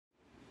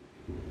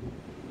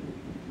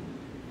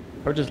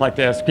I would just like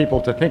to ask people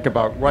to think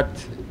about what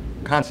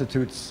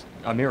constitutes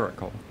a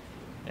miracle.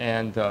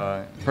 And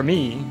for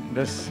me,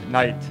 this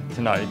night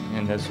tonight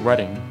in this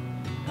wedding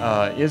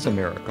is a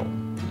miracle.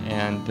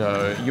 And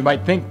you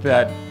might think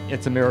that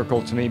it's a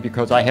miracle to me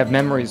because I have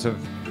memories of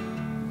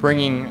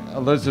bringing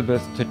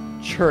Elizabeth to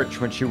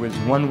church when she was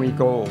 1 week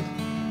old.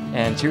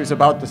 And she was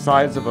about the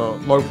size of a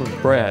loaf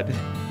of bread.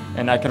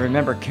 And I can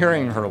remember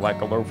carrying her like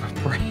a loaf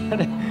of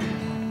bread.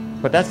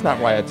 But that's not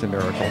why it's a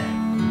miracle.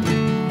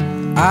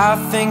 I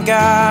think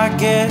I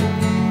get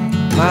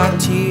my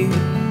tears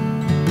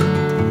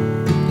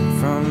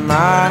from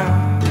my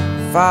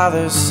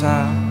father's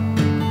side.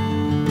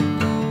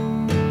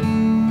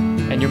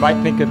 And you might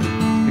think it's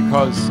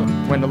because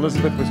when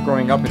Elizabeth was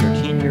growing up in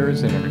her teen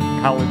years and her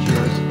college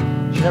years,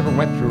 she never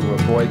went through a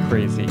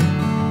boy-crazy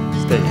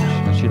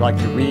stage. She liked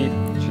to read,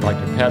 she liked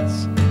her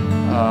pets,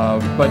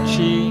 but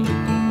she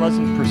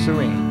wasn't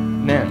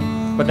pursuing men.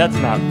 But that's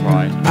not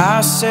why.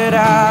 I said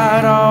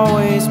I'd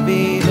always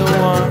be the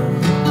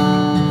one,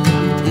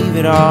 leave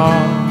it all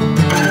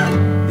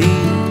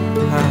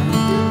behind.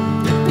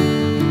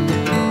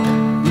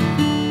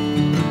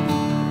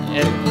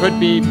 It could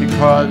be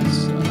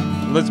because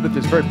Elizabeth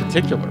is very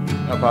particular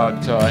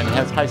about and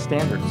has high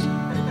standards.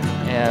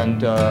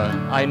 And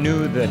I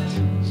knew that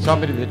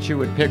somebody that she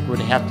would pick would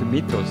have to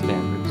meet those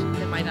standards.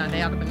 It might not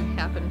happen.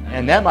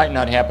 And that might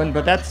not happen,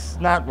 but that's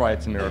not why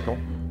it's a miracle.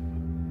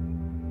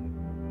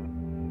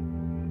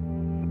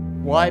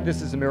 Why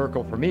this is a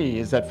miracle for me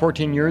is that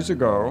 14 years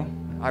ago,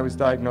 I was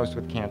diagnosed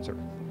with cancer.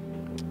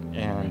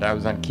 And I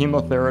was on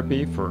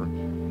chemotherapy for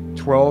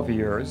 12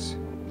 years.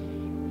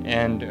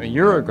 And a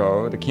year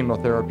ago, the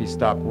chemotherapy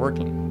stopped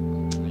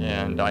working.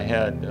 And I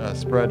had a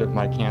spread of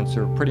my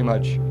cancer pretty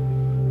much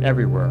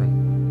everywhere.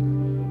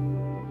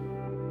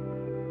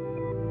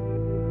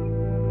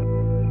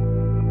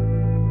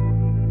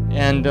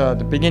 And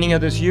the beginning of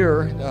this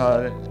year,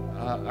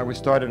 I was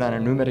started on a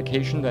new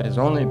medication that has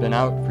only been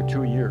out for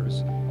 2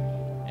 years.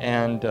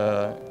 And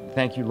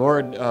thank you,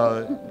 Lord,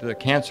 the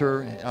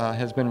cancer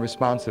has been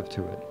responsive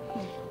to it.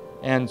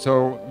 And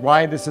so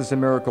why this is a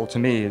miracle to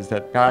me is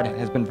that God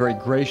has been very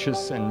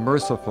gracious and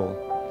merciful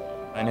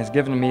and has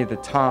given me the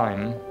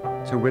time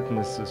to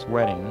witness this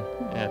wedding,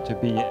 to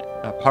be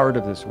a part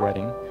of this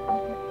wedding.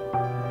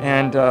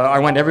 And I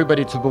want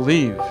everybody to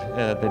believe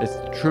that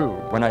it's true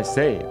when I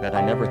say that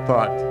I never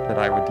thought that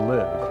I would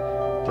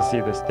live to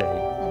see this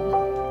day.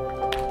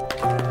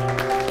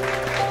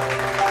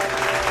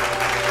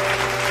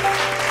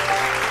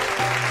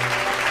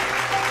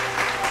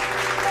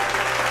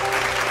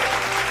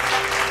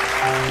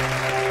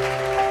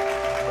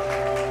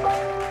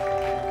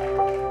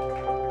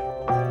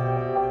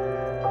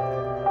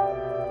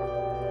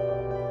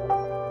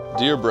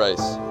 Dear Bryce,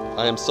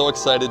 I am so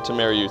excited to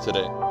marry you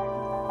today.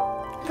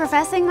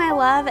 Professing my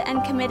love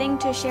and committing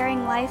to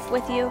sharing life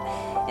with you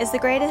is the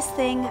greatest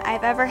thing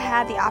I've ever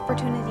had the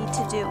opportunity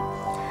to do.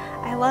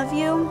 I love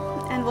you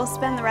and will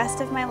spend the rest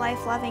of my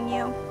life loving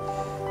you.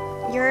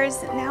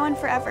 Yours now and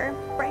forever,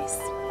 Bryce.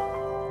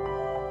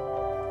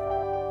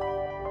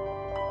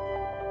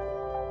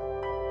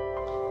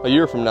 A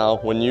year from now,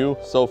 when you,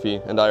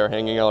 Sophie, and I are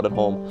hanging out at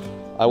home,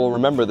 I will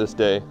remember this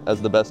day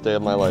as the best day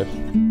of my life.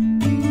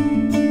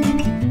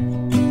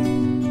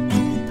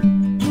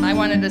 I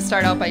wanted to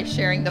start out by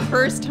sharing the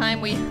first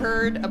time we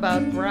heard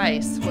about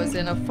Bryce was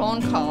in a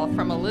phone call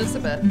from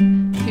Elizabeth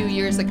a few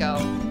years ago.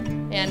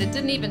 And it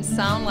didn't even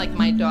sound like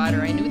my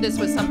daughter. I knew this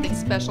was something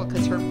special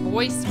because her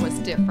voice was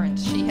different.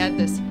 She had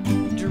this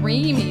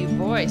dreamy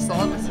voice.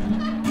 All of a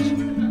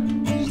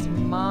sudden, she's,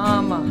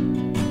 Mama,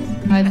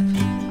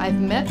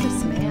 I've met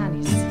this man.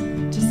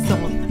 He's just so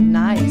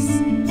nice.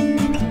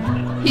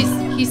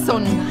 He's so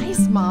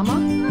nice, Mama.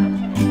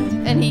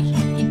 And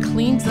he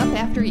cleans up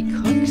after he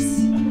cooks.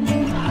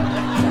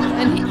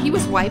 And he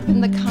was wiping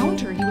the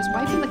counter. He was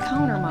wiping the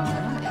counter,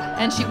 Mama.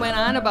 And she went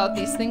on about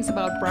these things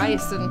about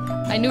Bryce, and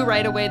I knew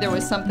right away there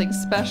was something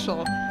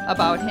special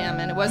about him.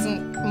 And it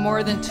wasn't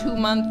more than 2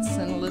 months,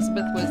 and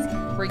Elizabeth was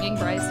bringing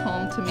Bryce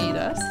home to meet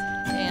us.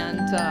 And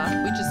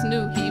we just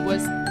knew he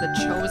was the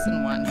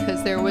chosen one,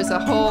 because there was a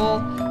whole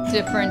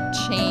different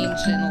change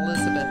in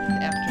Elizabeth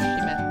after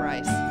she met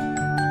Bryce.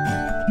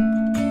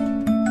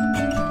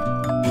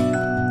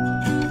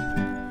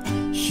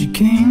 She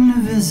came to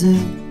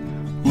visit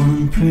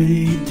one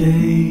pretty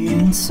day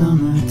in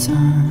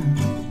summertime,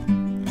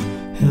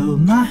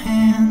 held my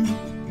hand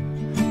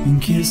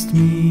and kissed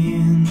me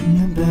in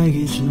the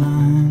baggage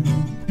line.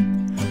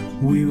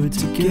 We were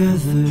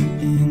together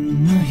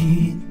in the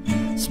heat,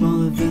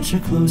 small adventure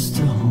close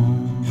to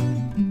home.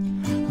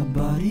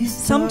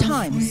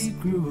 Sometimes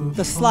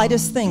the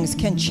slightest things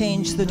can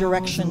change the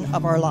direction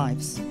of our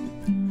lives.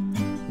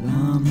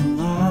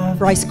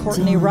 Bryce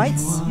Courtney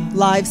writes,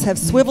 "Lives have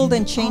swiveled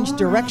and changed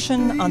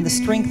direction on the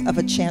strength of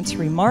a chance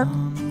remark,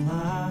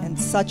 and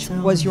such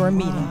was your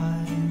meeting.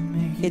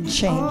 It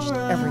changed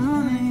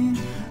everything."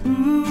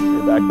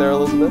 You're back there,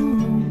 Elizabeth?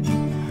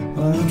 I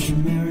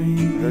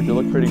heard you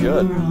look pretty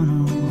good.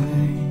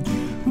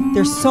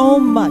 There's so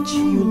much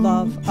you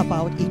love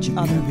about each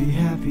other,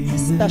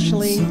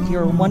 especially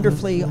your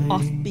wonderfully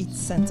offbeat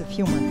sense of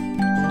humor.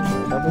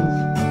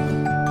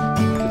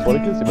 Just want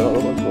to kiss you, but I don't know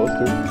if I'm supposed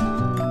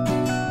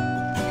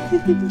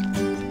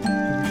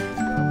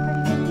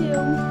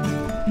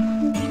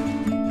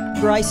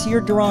to. Bryce,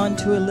 you're drawn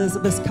to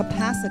Elizabeth's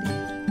capacity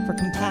for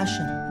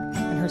compassion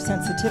and her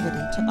sensitivity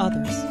to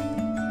others.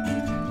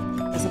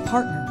 As a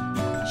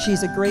partner,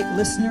 she's a great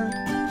listener,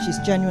 she's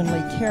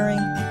genuinely caring.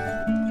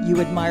 You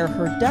admire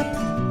her depth,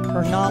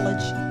 her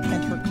knowledge,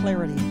 and her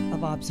clarity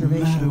of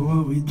observation. No matter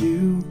what we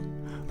do,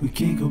 we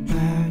can't go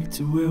back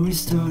to where we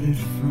started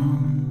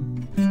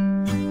from.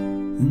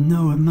 I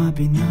know it might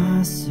be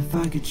nice if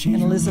I could change.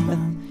 And Elizabeth,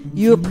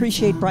 you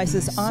appreciate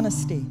Bryce's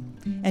honesty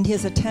and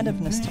his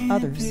attentiveness to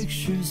others.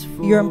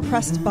 You're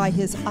impressed by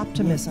his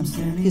optimism,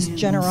 his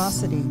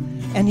generosity,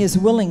 and his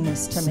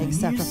willingness to make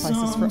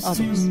sacrifices for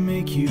others.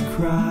 Make you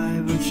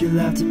cry, but you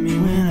laughed at me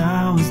when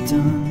I was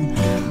done.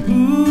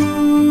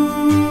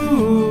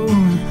 Ooh,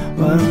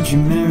 why don't you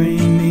marry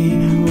me?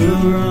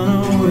 We'll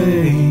run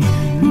away.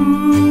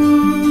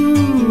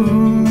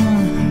 Ooh,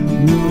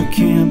 no, I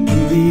can't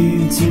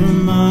believe too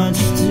much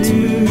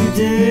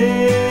today.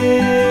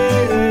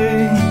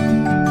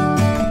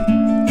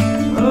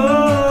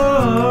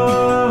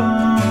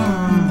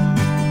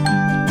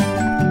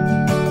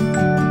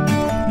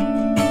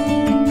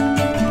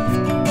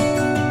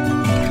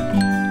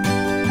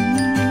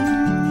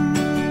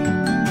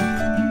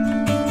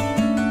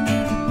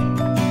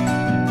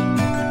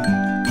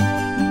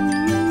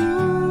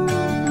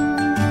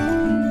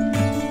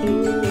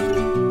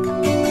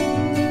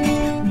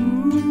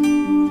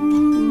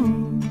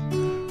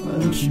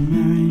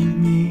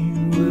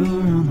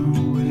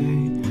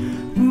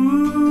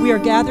 We are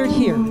gathered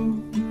here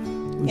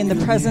in the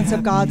presence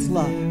of God's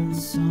love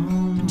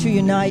to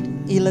unite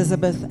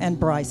Elizabeth and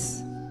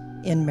Bryce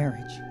in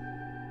marriage.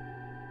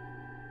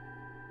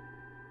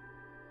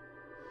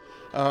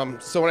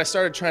 So when I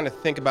started trying to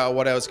think about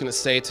what I was going to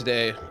say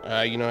today,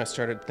 I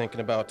started thinking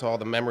about all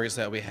the memories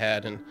that we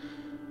had, and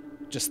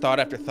just thought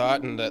after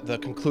thought, and the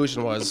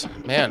conclusion was,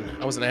 man,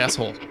 I was an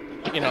asshole,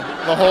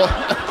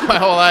 my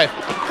whole life.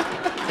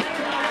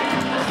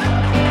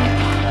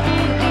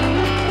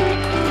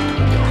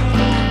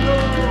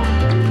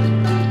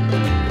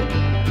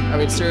 I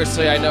mean,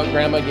 seriously, I know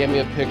Grandma gave me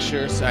a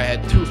picture. So I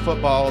had 2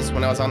 footballs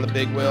when I was on the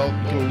big wheel.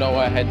 You can know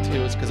why I had 2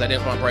 is because I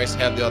didn't want Bryce to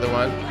have the other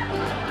one.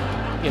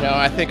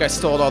 I think I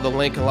stole all the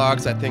Lincoln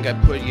Logs. I think I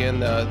put you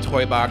in the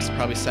toy box,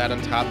 probably sat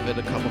on top of it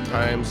a couple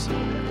times.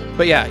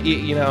 But yeah,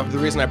 the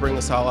reason I bring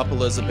this all up,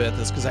 Elizabeth,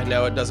 is because I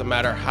know it doesn't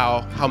matter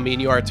how mean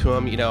you are to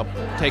him.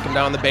 Take him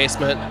down in the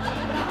basement,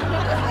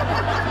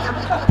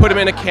 put him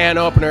in a can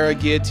opener, a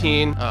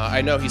guillotine.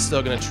 I know he's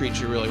still going to treat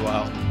you really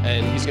well,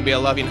 and he's going to be a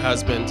loving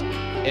husband.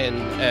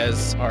 And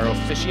as our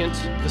officiant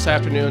this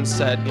afternoon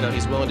said,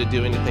 he's willing to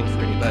do anything for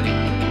anybody.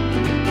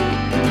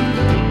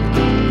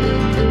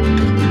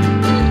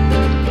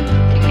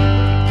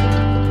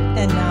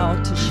 And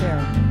now to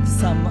share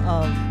some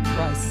of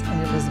Bryce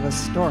and Elizabeth's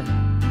story.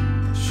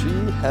 She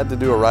had to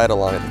do a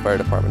ride-along at the fire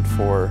department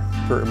for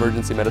her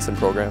emergency medicine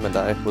program, and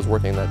I was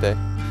working that day.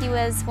 He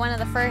was one of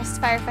the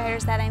first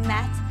firefighters that I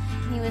met.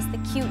 He was the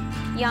cute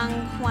young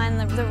one,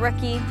 the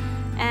rookie.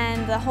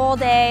 And the whole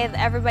day,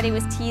 everybody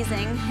was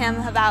teasing him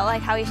about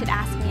how he should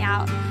ask me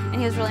out, and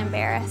he was really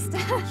embarrassed.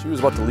 She was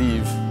about to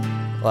leave.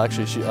 Well,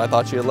 actually, I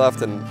thought she had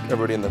left, and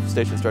everybody in the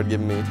station started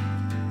giving me,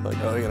 oh,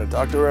 you're gonna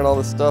talk to her and all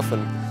this stuff,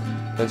 and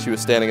then she was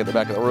standing at the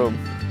back of the room,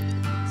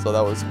 so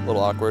that was a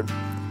little awkward.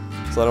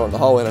 So I went in the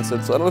hallway, and I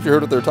said, so I don't know if you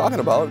heard what they were talking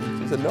about.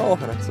 And she said, no,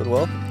 and I said,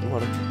 well, you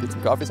want to get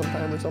some coffee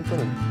sometime or something?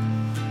 And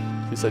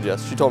she said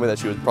yes. She told me that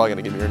she was probably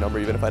gonna give me her number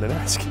even if I didn't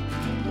ask.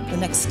 The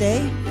next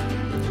day,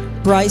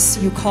 Bryce,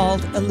 you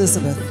called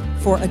Elizabeth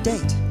for a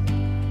date.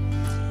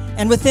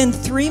 And within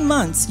 3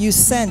 months, you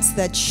sensed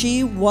that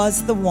she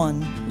was the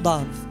one,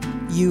 love,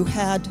 you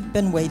had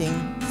been waiting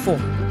for.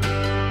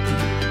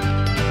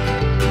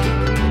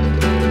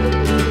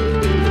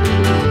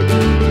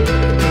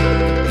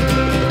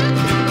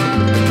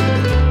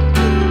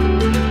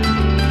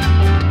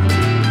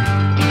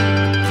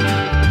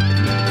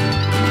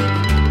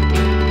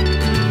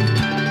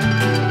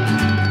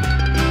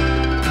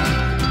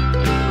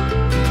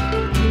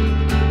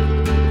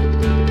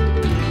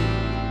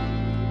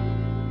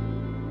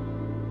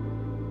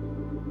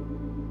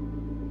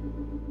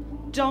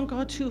 Don't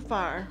go too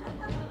far.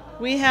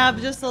 We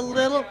have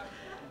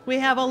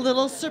a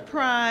little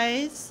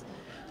surprise.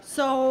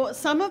 So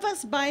some of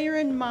us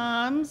Byron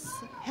moms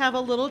have a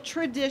little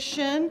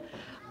tradition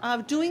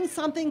of doing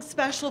something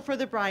special for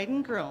the bride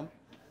and groom.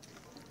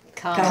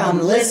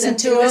 Come listen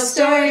to a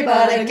story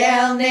about a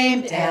gal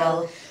named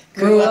Elle.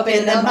 Grew up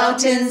in the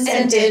mountains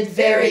and did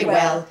very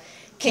well.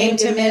 Came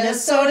to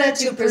Minnesota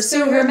to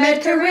pursue her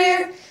med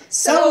career.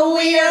 So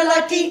we are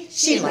lucky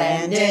she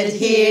landed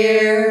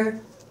here.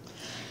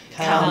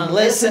 Come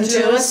listen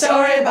to a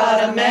story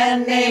about a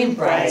man named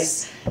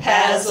Bryce.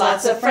 Has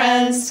lots of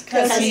friends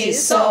 'cause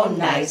he's so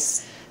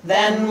nice.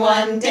 Then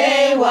one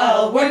day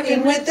while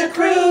working with the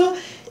crew,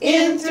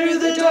 In through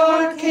the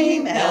door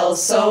came Elle,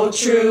 so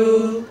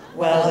true.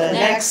 Well, the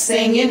next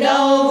thing you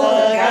know,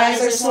 the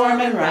guys are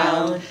swarming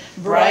round.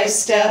 Bryce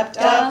stepped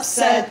up,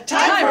 said,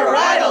 "Time for a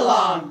ride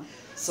along."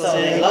 So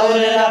they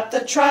loaded up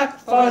the truck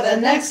for the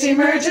next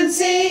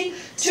emergency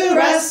to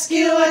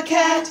rescue a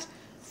cat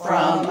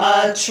from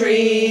a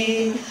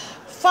tree.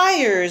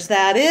 Fires,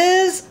 that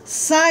is,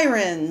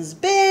 sirens,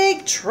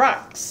 big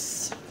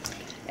trucks.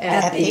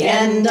 At the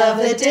end of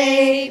the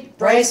day,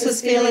 Bryce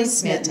was feeling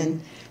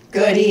smitten.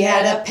 Good he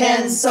had a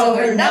pen so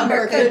her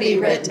number could be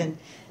written.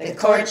 The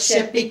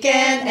courtship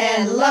began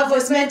and love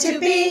was meant to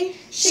be.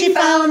 She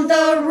found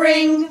the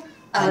ring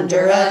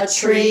under a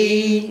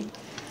tree.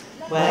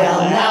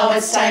 Well, now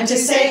it's time to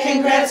say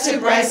congrats to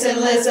Bryce and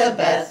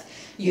Elizabeth.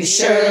 You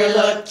sure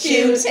look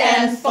cute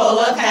and full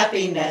of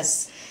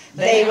happiness.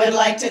 They would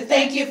like to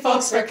thank you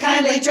folks for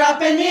kindly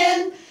dropping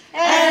in,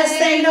 as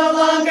they no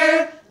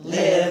longer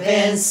live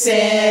in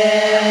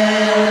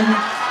sin.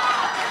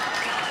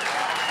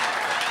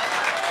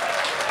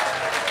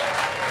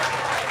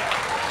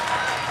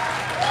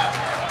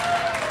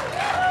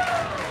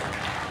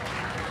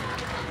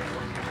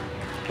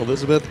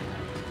 Elizabeth,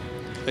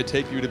 I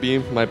take you to be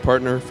my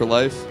partner for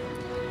life.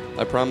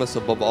 I promise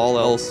above all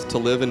else to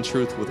live in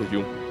truth with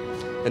you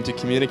and to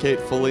communicate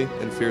fully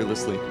and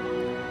fearlessly.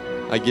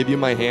 I give you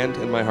my hand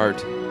and my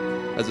heart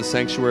as a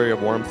sanctuary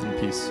of warmth and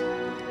peace,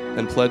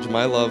 and pledge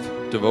my love,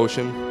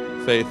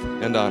 devotion, faith,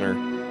 and honor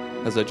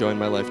as I join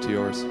my life to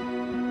yours.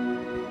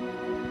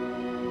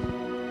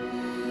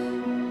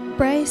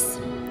 Bryce,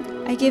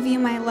 I give you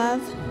my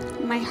love,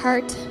 my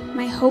heart,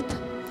 my hope,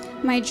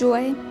 my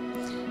joy.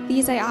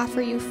 These I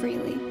offer you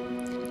freely.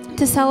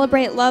 To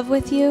celebrate love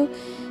with you,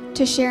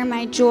 to share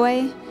my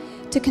joy,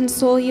 to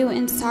console you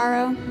in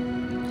sorrow.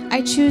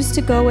 I choose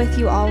to go with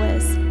you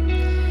always.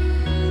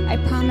 I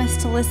promise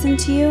to listen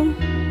to you,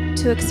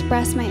 to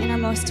express my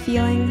innermost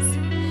feelings,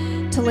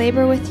 to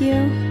labor with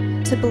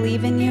you, to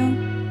believe in you,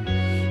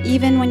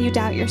 even when you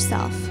doubt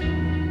yourself,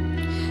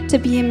 to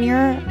be a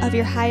mirror of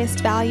your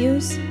highest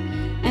values,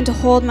 and to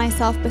hold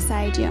myself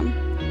beside you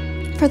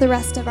for the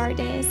rest of our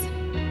days.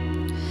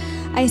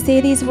 I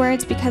say these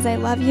words because I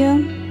love you,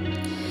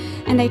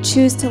 and I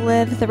choose to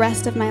live the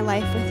rest of my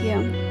life with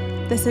you.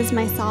 This is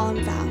my solemn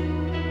vow.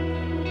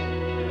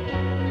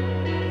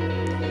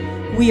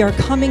 We are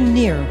coming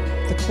near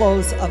the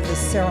close of this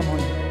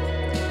ceremony.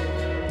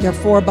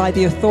 Therefore, by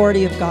the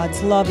authority of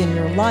God's love in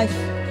your life,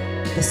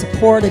 the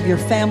support of your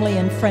family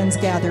and friends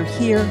gathered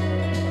here,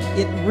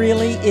 it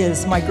really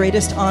is my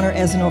greatest honor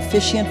as an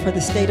officiant for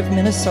the state of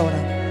Minnesota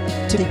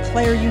to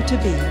declare you to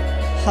be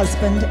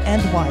husband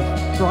and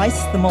wife.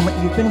 Bryce, the moment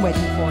you've been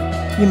waiting for.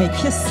 You may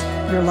kiss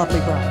your lovely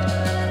bride.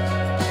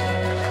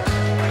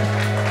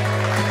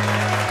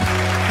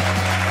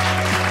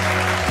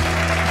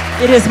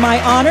 It is my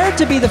honor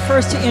to be the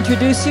first to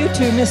introduce you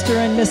to Mr.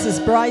 and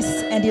Mrs.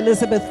 Bryce and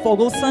Elizabeth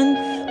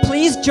Fogelson.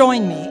 Please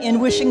join me in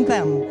wishing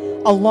them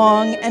a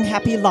long and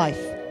happy life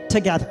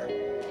together.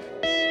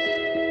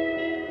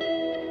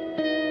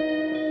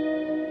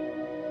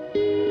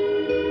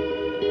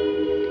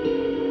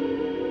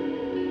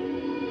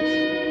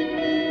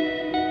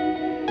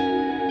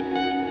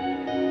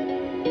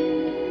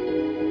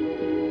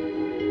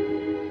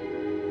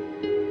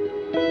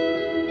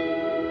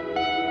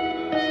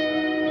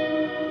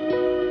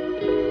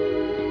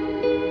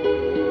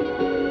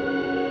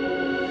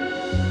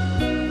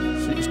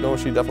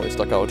 She definitely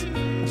stuck out.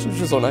 She was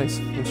just so nice.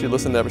 And she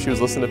was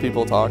listening to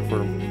people talk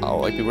for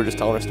people were just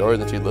telling her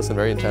stories, and she'd listen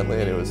very intently,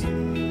 and she was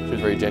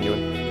very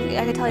genuine.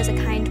 I could tell he's a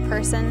kind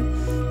person,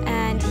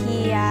 and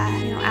he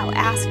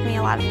asked me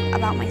a lot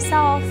about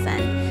myself,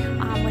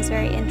 and was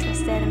very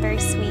interested and very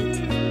sweet.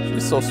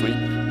 She's so sweet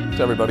to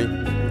everybody.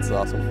 It's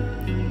awesome.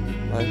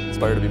 I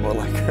aspire to be more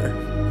like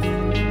her.